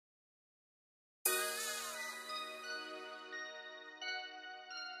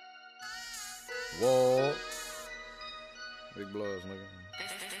Whoa. Big bloods,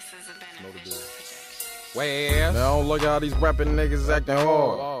 nigga. Know the deal. Well, now don't look how these rapping niggas acting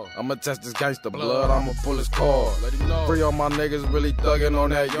hard. I'ma test this gangsta blood, I'ma pull his card. Free all my niggas really thuggin'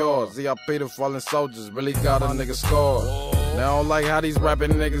 on that yard. ZIP the fallen soldiers really got a nigga scarred. Now I don't like how these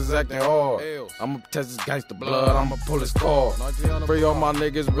rapping niggas acting hard. I'ma test this gangsta blood, I'ma pull his card. Free all my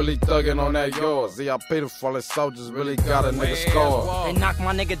niggas really thuggin' on that yard. ZIP the fallen soldiers really got a nigga scarred. They knock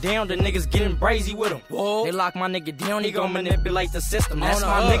my nigga down, the niggas getting brazy with him. They lock my nigga down, he gon' manipulate the system. That's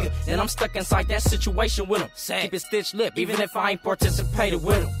my nigga, and I'm stuck inside that situation with him. Keep his stitched lip, even if I ain't participated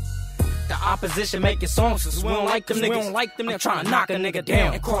with him. The opposition making songs cause we don't like them niggas. I'm tryna knock a nigga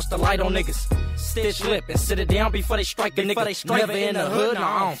down and cross the light on niggas. Stitch lip and sit it down before they strike a nigga. Never in the hood,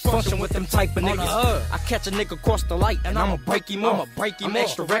 nah, I don't function with them type of niggas. I catch a nigga cross the light and I'ma break him off. I'm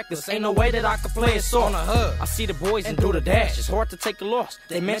extra reckless, ain't no way that I can play it soft. I see the boys and do the dash, it's hard to take a loss.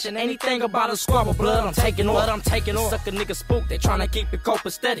 They mention anything about a squabble, blood I'm taking off. Suck a nigga spook, they tryna keep it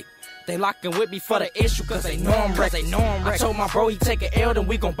copacetic. They lockin' with me for the issue cause they know I'm wrecked. I told my bro he take an L, then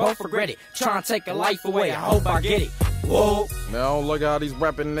we gon' both regret it. Tryin' to take a life away, I hope I get it. Whoa. Now don't look how these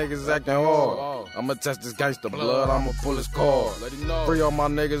rapping niggas acting hard. I'ma test this gangsta blood, I'ma pull his card. Free all my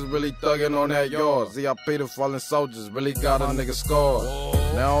niggas really thuggin' on that yard. ZIP the fallen soldiers really got a nigga scarred.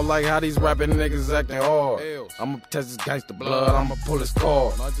 Now I don't like how these rapping niggas acting hard. I'ma test this gangsta blood, I'ma pull his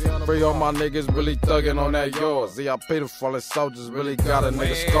card. Free all my niggas really thuggin' on that yard. ZIP the fallen soldiers really got a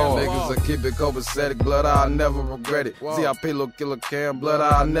nigga scarred. Niggas will keep it copacetic, blood I'll never regret it. ZIP little killer cam, blood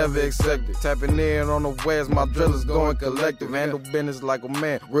I'll never accept it. Tapping in on the west, my drillers going collective. Handle business like a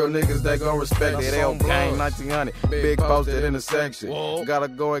man, real niggas they gon' respect it. They on gang 1900, big posted intersection. Gotta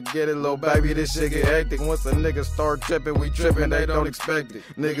go and get it, little baby, this shit get hectic. Once a nigga start tripping, we tripping, they don't expect it.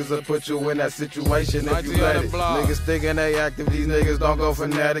 Niggas will put you in that situation if you let it. Niggas thinking they active, these niggas don't go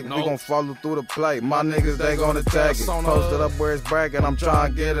fanatic. We gon' follow through the play, my niggas they gon' attack it. Posted up where it's bragging, I'm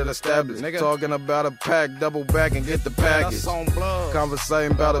trying to get it established. Talking about a pack, double back and get the package.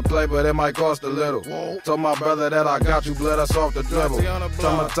 Conversating about a play, but it might cost a little. Told my brother that I got you, blood, that's off the dribble.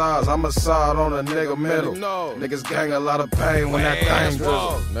 Traumatized, I'm a side on a nigga middle. Niggas gang a lot of pain when that thing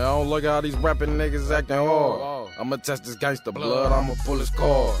drizzle. Now don't look how these rapping niggas acting hard. I'ma test this gangsta blood, I'ma pull his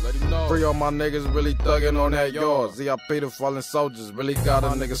card. Free all my niggas really thuggin' on that yard. ZIP the fallen soldiers really got a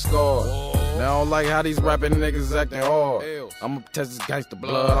nigga scarred. Now I don't like how these rapping niggas acting hard. I'ma test this gangsta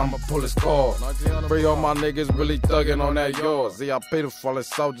blood, I'ma pull his card. Free all my niggas really thuggin' on that yard. ZIP the fallen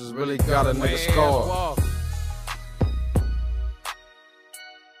soldiers really got a nigga scarred.